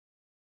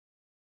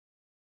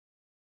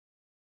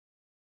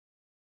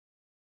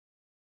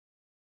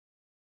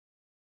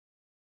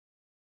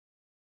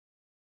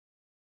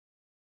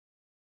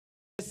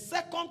The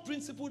second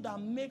principle that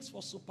makes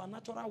for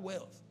supernatural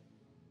wealth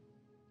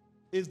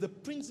is the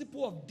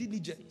principle of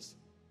diligence.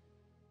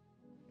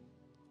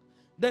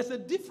 There's a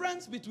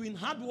difference between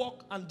hard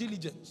work and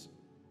diligence.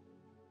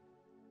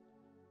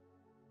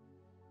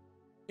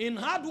 In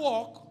hard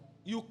work,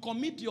 you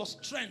commit your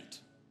strength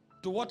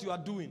to what you are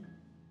doing.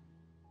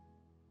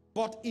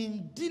 But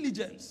in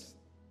diligence,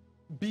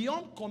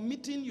 beyond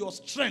committing your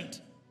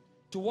strength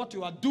to what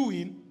you are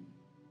doing,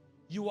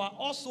 you are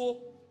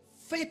also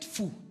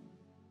faithful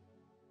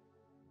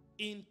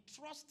in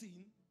trusting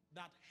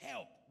that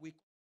help will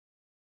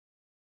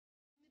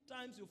come.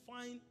 Many times you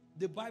find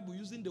the Bible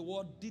using the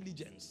word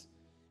diligence.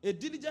 A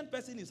diligent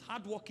person is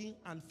hardworking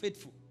and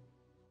faithful.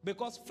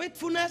 Because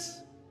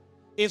faithfulness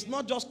is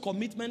not just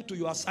commitment to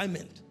your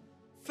assignment.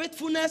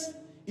 Faithfulness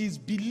is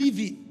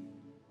believing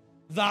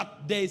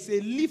that there is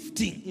a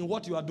lifting in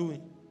what you are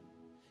doing.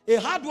 A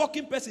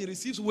hardworking person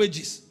receives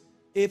wages.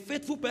 A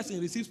faithful person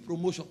receives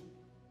promotion.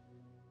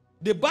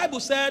 The Bible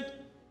said,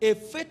 a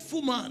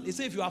faithful man, it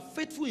said, if you are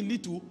faithful in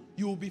little,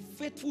 you will be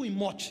faithful in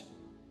much.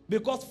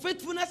 Because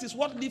faithfulness is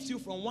what lifts you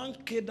from one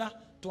cadre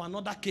to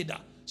another cadre.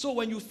 So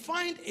when you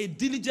find a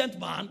diligent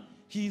man,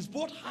 he is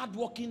both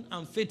hardworking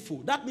and faithful.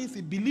 That means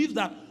he believes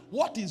that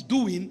what he's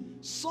doing,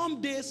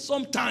 someday,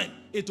 sometime,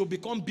 it will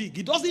become big.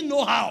 He doesn't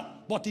know how,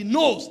 but he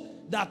knows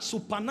that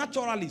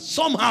supernaturally,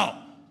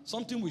 somehow,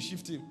 something will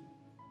shift him.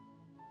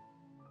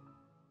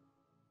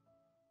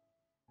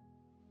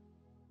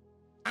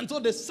 And so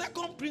the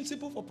second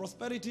principle for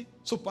prosperity,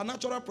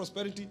 supernatural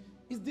prosperity,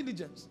 is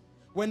diligence.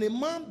 When a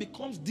man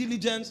becomes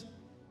diligent,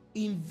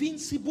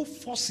 invincible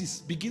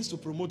forces begins to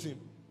promote him.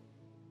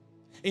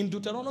 In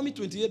Deuteronomy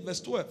 28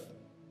 verse 12,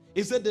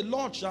 it said, the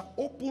Lord shall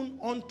open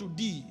unto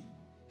thee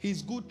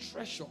his good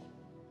treasure,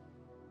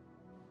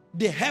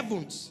 the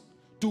heavens,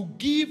 to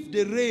give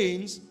the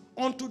rains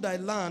unto thy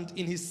land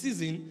in his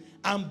season,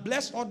 and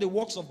bless all the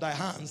works of thy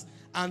hands,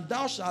 and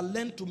thou shalt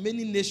lend to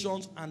many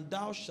nations, and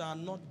thou shalt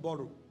not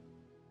borrow.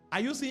 Are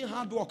you seeing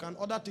hard work and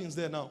other things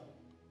there now?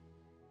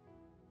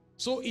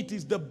 So it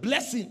is the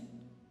blessing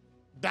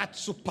that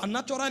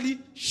supernaturally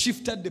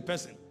shifted the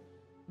person.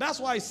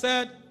 That's why I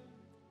said,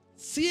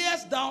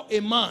 seest thou a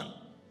man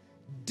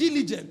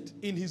diligent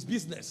in his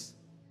business?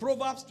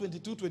 Proverbs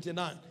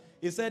 22:29.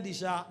 He said, he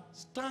shall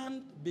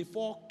stand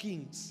before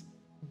kings.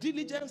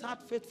 Diligence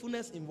had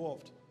faithfulness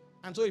involved.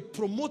 And so it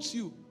promotes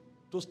you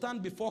to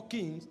stand before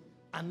kings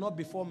and not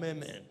before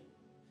men.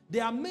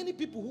 There are many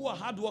people who are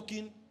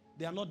hardworking,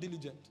 they are not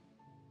diligent.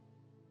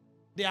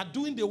 They are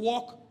doing the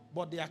work,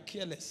 but they are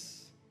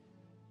careless.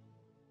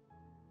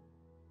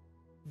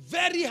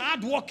 Very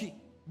hardworking,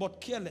 but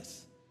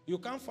careless. You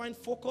can't find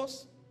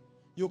focus.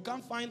 You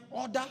can't find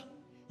order.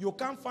 You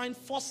can't find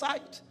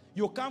foresight.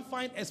 You can't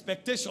find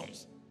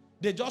expectations.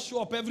 They just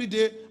show up every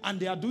day and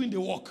they are doing the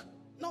work.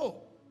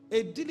 No.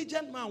 A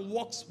diligent man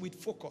walks with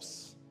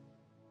focus.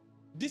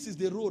 This is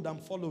the road I'm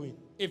following.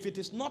 If it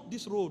is not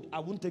this road, I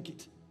won't take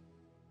it.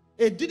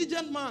 A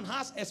diligent man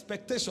has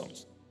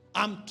expectations.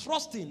 I'm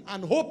trusting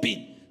and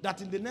hoping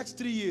that in the next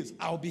 3 years,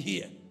 I'll be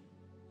here.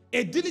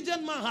 A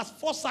diligent man has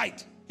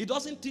foresight. He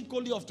doesn't think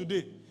only of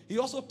today. He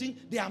also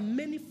thinks there are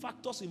many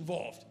factors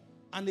involved.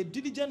 And a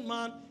diligent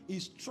man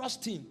is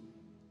trusting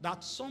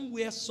that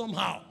somewhere,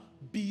 somehow,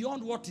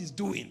 beyond what he's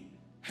doing,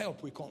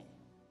 help will come.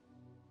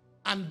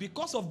 And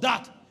because of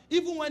that,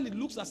 even when it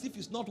looks as if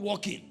it's not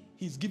working,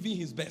 he's giving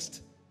his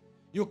best.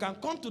 You can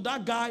come to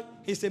that guy,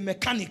 he's a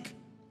mechanic,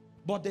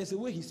 but there's a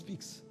way he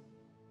speaks.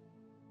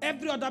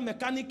 Every other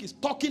mechanic is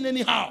talking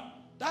anyhow.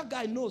 That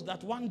guy knows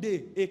that one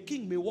day a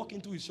king may walk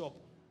into his shop.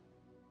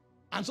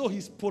 And so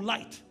he's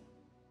polite.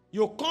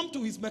 You come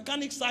to his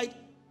mechanic side,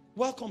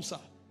 welcome, sir.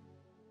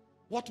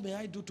 What may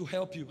I do to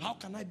help you? How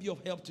can I be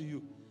of help to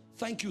you?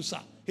 Thank you, sir.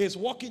 He's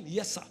walking,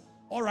 yes, sir.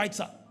 All right,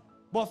 sir.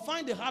 But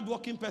find a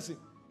hardworking person.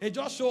 He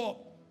just show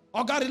up.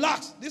 Oh, God,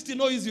 relax. This thing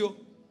no easy.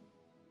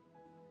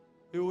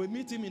 You will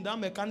meet him in that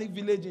mechanic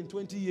village in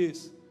 20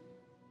 years.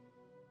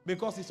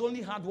 Because it's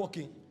only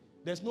hardworking.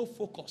 There's no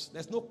focus.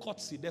 There's no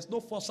courtesy. There's no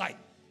foresight.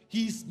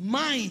 His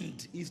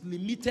mind is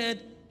limited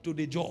to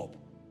the job.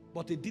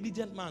 But a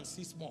diligent man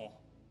sees more.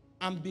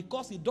 And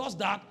because he does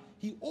that,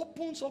 he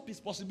opens up his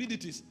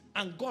possibilities.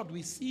 And God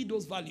will see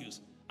those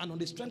values. And on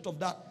the strength of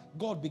that,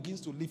 God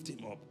begins to lift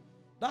him up.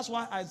 That's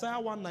why Isaiah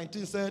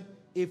 1:19 said,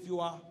 if you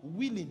are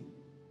willing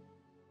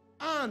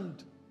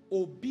and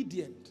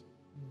obedient,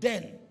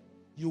 then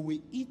you will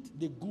eat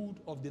the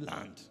good of the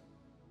land.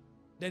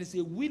 There is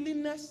a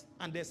willingness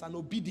and there's an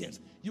obedience.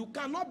 You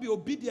cannot be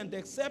obedient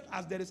except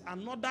as there is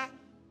another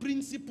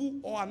principle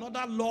or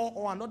another law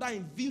or another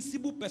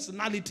invincible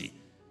personality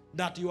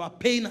that you are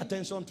paying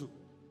attention to.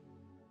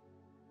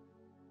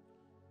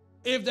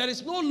 If there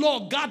is no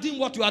law guarding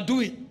what you are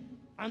doing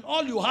and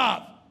all you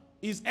have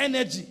is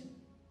energy,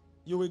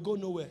 you will go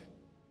nowhere.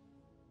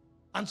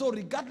 And so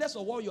regardless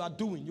of what you are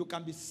doing, you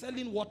can be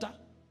selling water,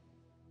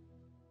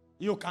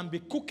 you can be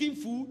cooking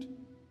food,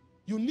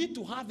 you need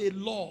to have a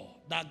law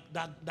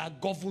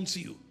that governs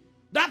you.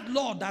 That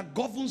law that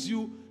governs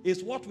you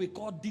is what we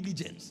call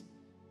diligence.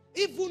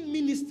 Even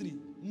ministry,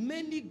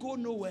 many go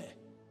nowhere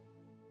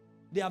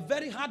They are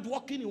very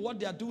hardworking in what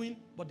they are doing,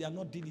 but they are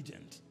not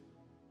diligent.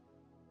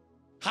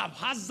 Have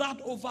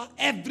hazard over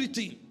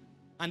everything.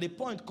 And the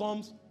point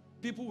comes,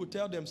 people will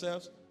tell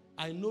themselves,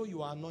 I know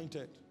you are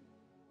anointed,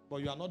 but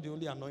you are not the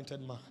only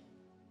anointed man.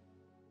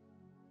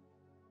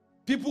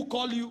 People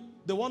call you,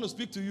 they want to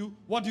speak to you.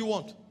 What do you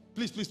want?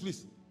 Please, please,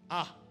 please.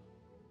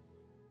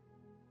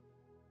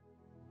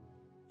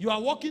 You are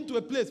walking to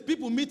a place,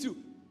 people meet you.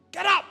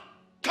 Get out!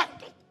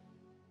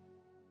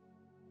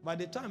 By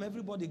the time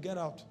everybody get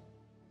out,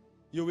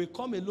 you will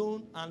come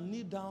alone and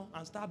kneel down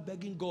and start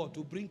begging God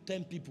to bring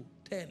 10 people.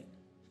 10.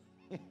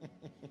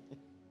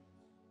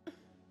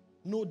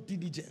 No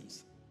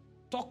diligence.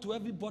 Talk to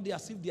everybody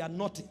as if they are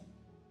nothing.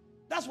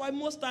 That's why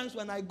most times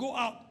when I go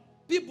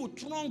out, people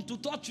throng to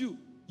touch you.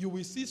 You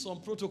will see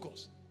some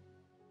protocols.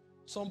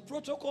 Some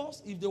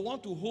protocols, if they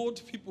want to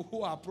hold people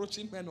who are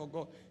approaching men of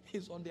God,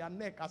 is on their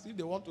neck as if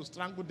they want to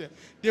strangle them.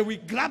 They will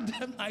grab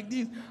them like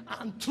this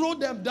and throw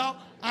them down.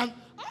 And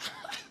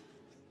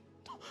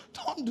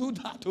don't do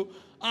that.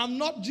 I'm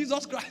not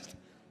Jesus Christ.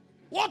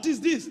 What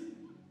is this?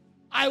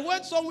 I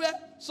went somewhere,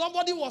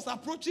 somebody was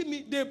approaching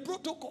me. The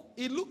protocol,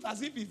 it looked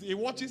as if he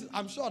watches.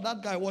 I'm sure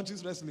that guy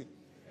watches wrestling.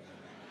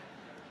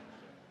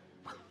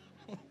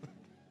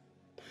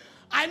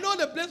 I know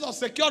the place of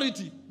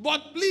security,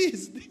 but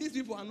please, these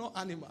people are not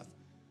animals.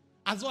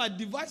 And so I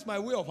devised my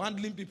way of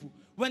handling people.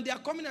 When they are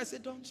coming, I say,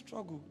 don't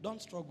struggle,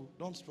 don't struggle,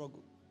 don't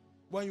struggle.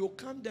 When you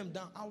calm them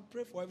down, I'll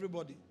pray for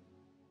everybody.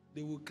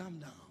 They will calm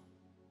down.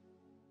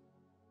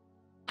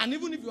 And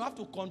even if you have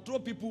to control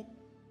people,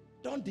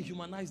 don't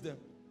dehumanize them.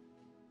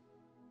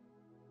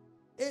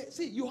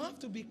 See, you have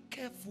to be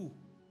careful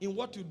in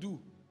what you do.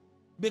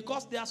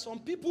 Because there are some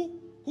people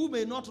who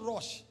may not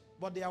rush,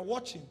 but they are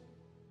watching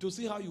to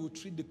see how you will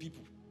treat the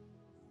people.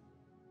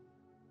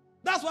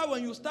 That's why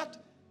when you start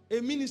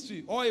a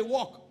ministry or a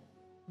work,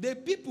 the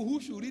people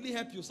who should really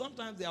help you,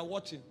 sometimes they are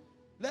watching.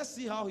 Let's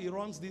see how he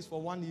runs this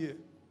for 1 year.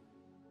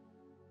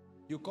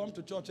 You come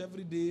to church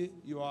every day,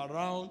 you are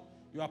around,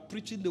 you are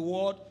preaching the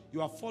word,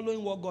 you are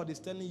following what God is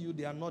telling you,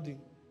 they are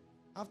nodding.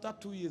 After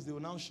 2 years, they will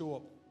now show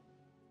up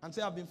and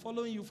say, I've been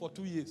following you for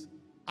 2 years.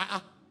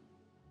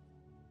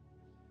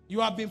 You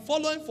have been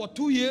following for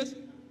 2 years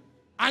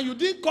and you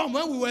didn't come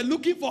when we were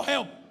looking for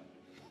help.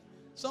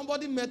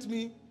 Somebody met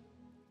me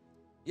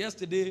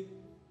yesterday.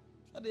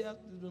 Said he has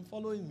been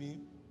following me.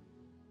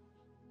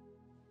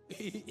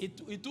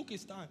 He took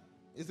his time.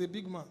 He's a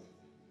big man.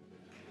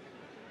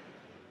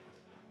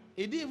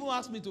 He didn't even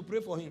ask me to pray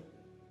for him.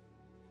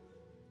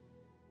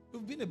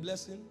 You've been a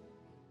blessing.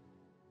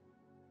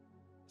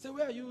 He said,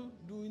 where are you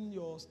doing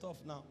your stuff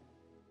now?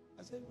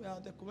 I said, we are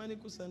at the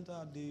Ecumenical Center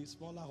at the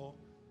smaller hall.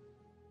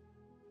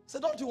 He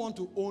said, don't you want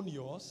to own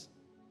yours?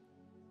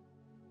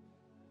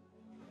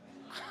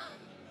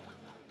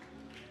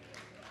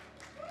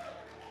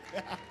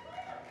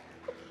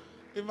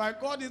 If I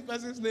call this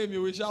person's name,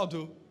 you will shout.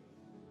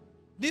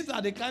 These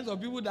are the kinds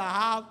of people that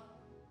have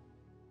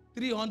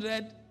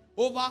 300,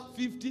 over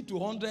 50 to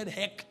 100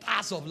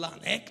 hectares of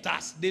land.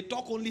 Hectares. They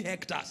talk only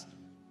hectares.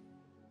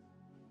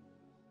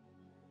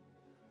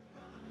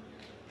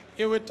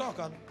 He will talk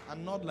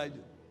and not like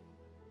this.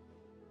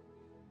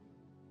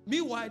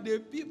 Meanwhile,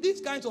 these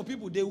kinds of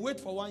people, they wait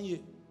for 1 year.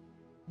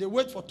 They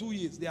wait for 2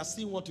 years. They are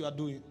seeing what you are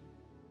doing.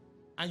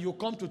 And you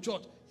come to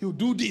church. You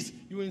do this.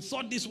 You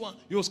insult this one.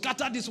 You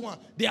scatter this one.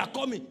 They are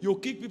coming. You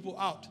kick people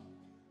out.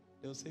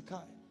 They'll say,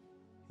 Kai,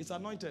 it's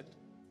anointed.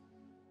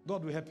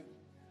 God will help you.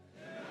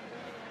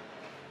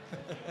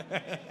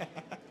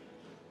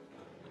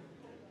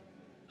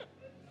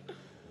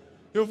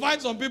 You'll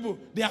find some people,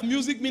 they are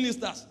music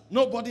ministers.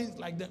 Nobody is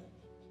like them.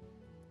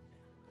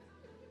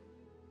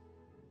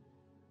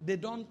 They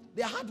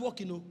are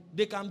hardworking.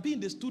 They can be in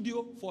the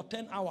studio for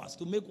 10 hours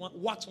to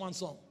wax one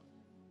song.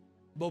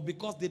 But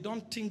because they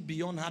don't think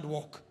beyond hard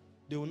work,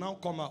 they will now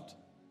come out.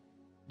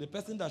 The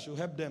person that should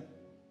help them,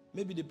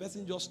 maybe the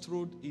person just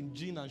strode in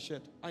jean and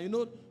shirt. And you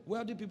know,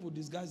 wealthy people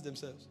disguise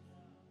themselves.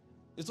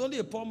 It's only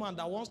a poor man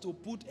that wants to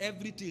put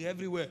everything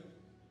everywhere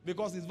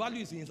because his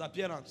value is in his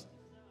appearance.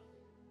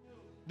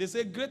 They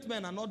say great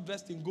men are not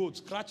dressed in gold.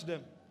 Scratch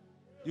them.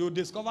 You will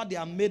discover they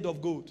are made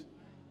of gold.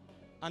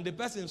 And the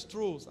person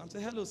strolls and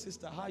says, hello,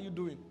 sister, how are you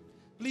doing?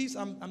 Please,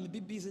 I'm a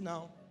bit busy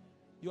now.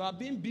 You are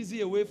being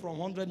busy away from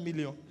 100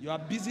 million. You are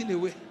busy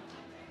away.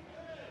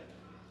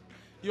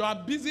 You are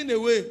busy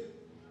away.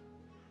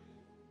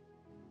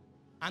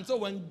 And so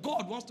when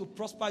God wants to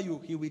prosper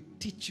you, he will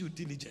teach you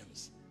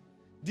diligence.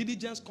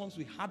 Diligence comes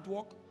with hard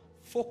work,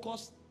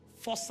 focus,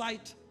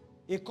 foresight.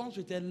 It comes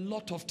with a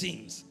lot of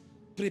things.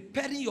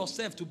 Preparing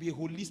yourself to be a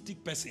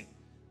holistic person.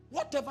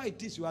 Whatever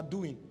it is you are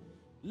doing,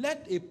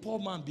 let a poor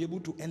man be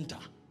able to enter.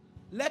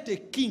 Let a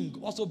king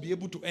also be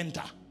able to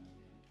enter.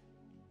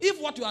 If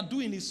what you are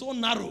doing is so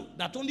narrow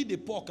that only the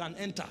poor can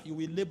enter, you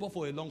will labor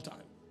for a long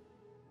time.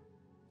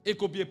 It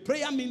could be a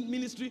prayer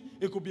ministry.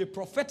 It could be a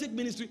prophetic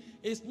ministry.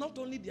 It's not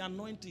only the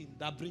anointing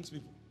that brings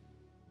people.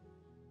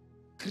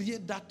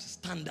 Create that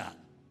standard.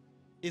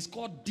 It's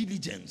called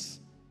diligence.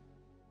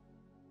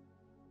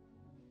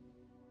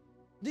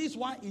 This is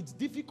why it's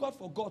difficult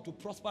for God to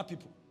prosper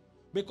people.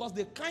 Because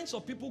the kinds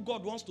of people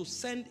God wants to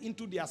send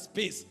into their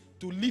space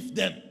to lift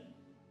them,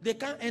 they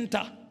can't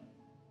enter.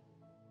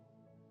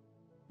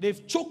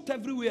 They've choked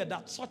everywhere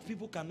that such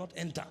people cannot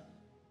enter.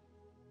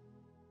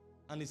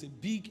 And it's a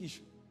big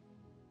issue.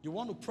 You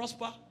want to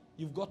prosper,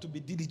 you've got to be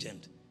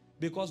diligent.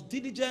 Because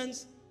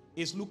diligence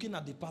is looking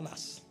at the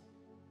palace.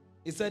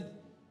 He said,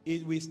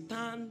 it will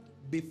stand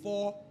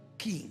before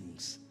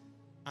kings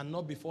and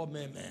not before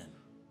men.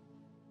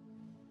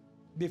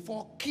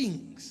 Before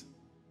kings.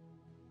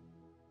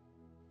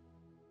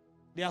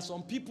 There are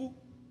some people,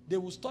 they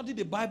will study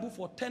the Bible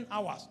for 10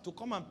 hours to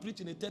come and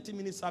preach in a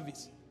 30-minute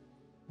service.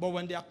 But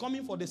when they are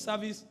coming for the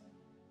service,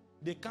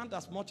 they can't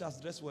as much as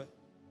dress well.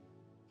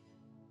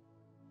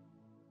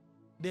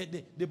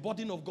 The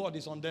burden of God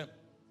is on them.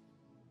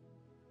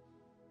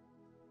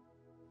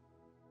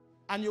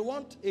 And you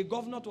want a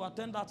governor to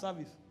attend that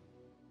service.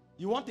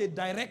 You want a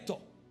director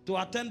to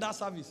attend that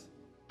service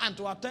and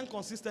to attend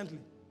consistently.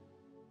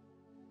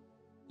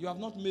 You have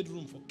not made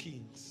room for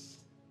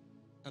kings.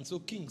 And so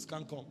kings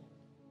can't come.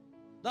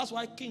 That's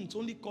why kings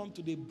only come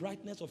to the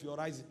brightness of your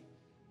rising.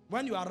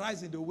 When you are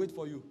rising, they wait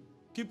for you.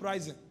 Keep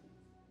rising.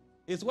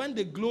 It's when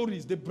the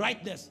glories, the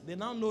brightness, they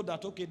now know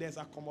that, okay, there's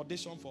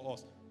accommodation for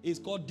us. It's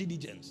called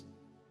diligence.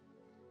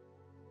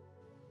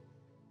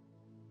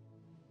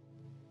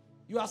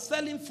 You are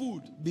selling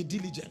food, be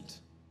diligent.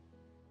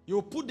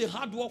 You put the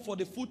hard work for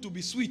the food to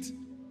be sweet.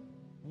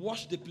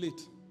 Wash the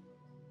plate.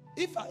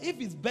 If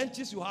it's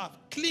benches you have,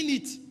 clean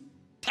it.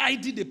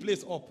 Tidy the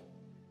place up.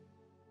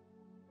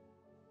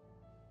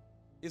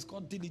 It's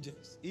called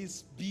diligence.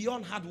 It's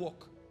beyond hard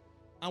work.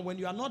 And when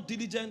you are not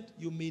diligent,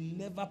 you may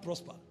never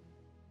prosper.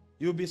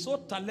 You'll be so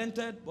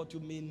talented, but you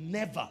may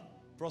never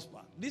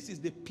prosper. This is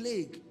the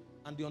plague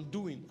and the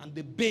undoing and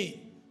the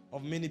bane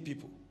of many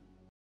people.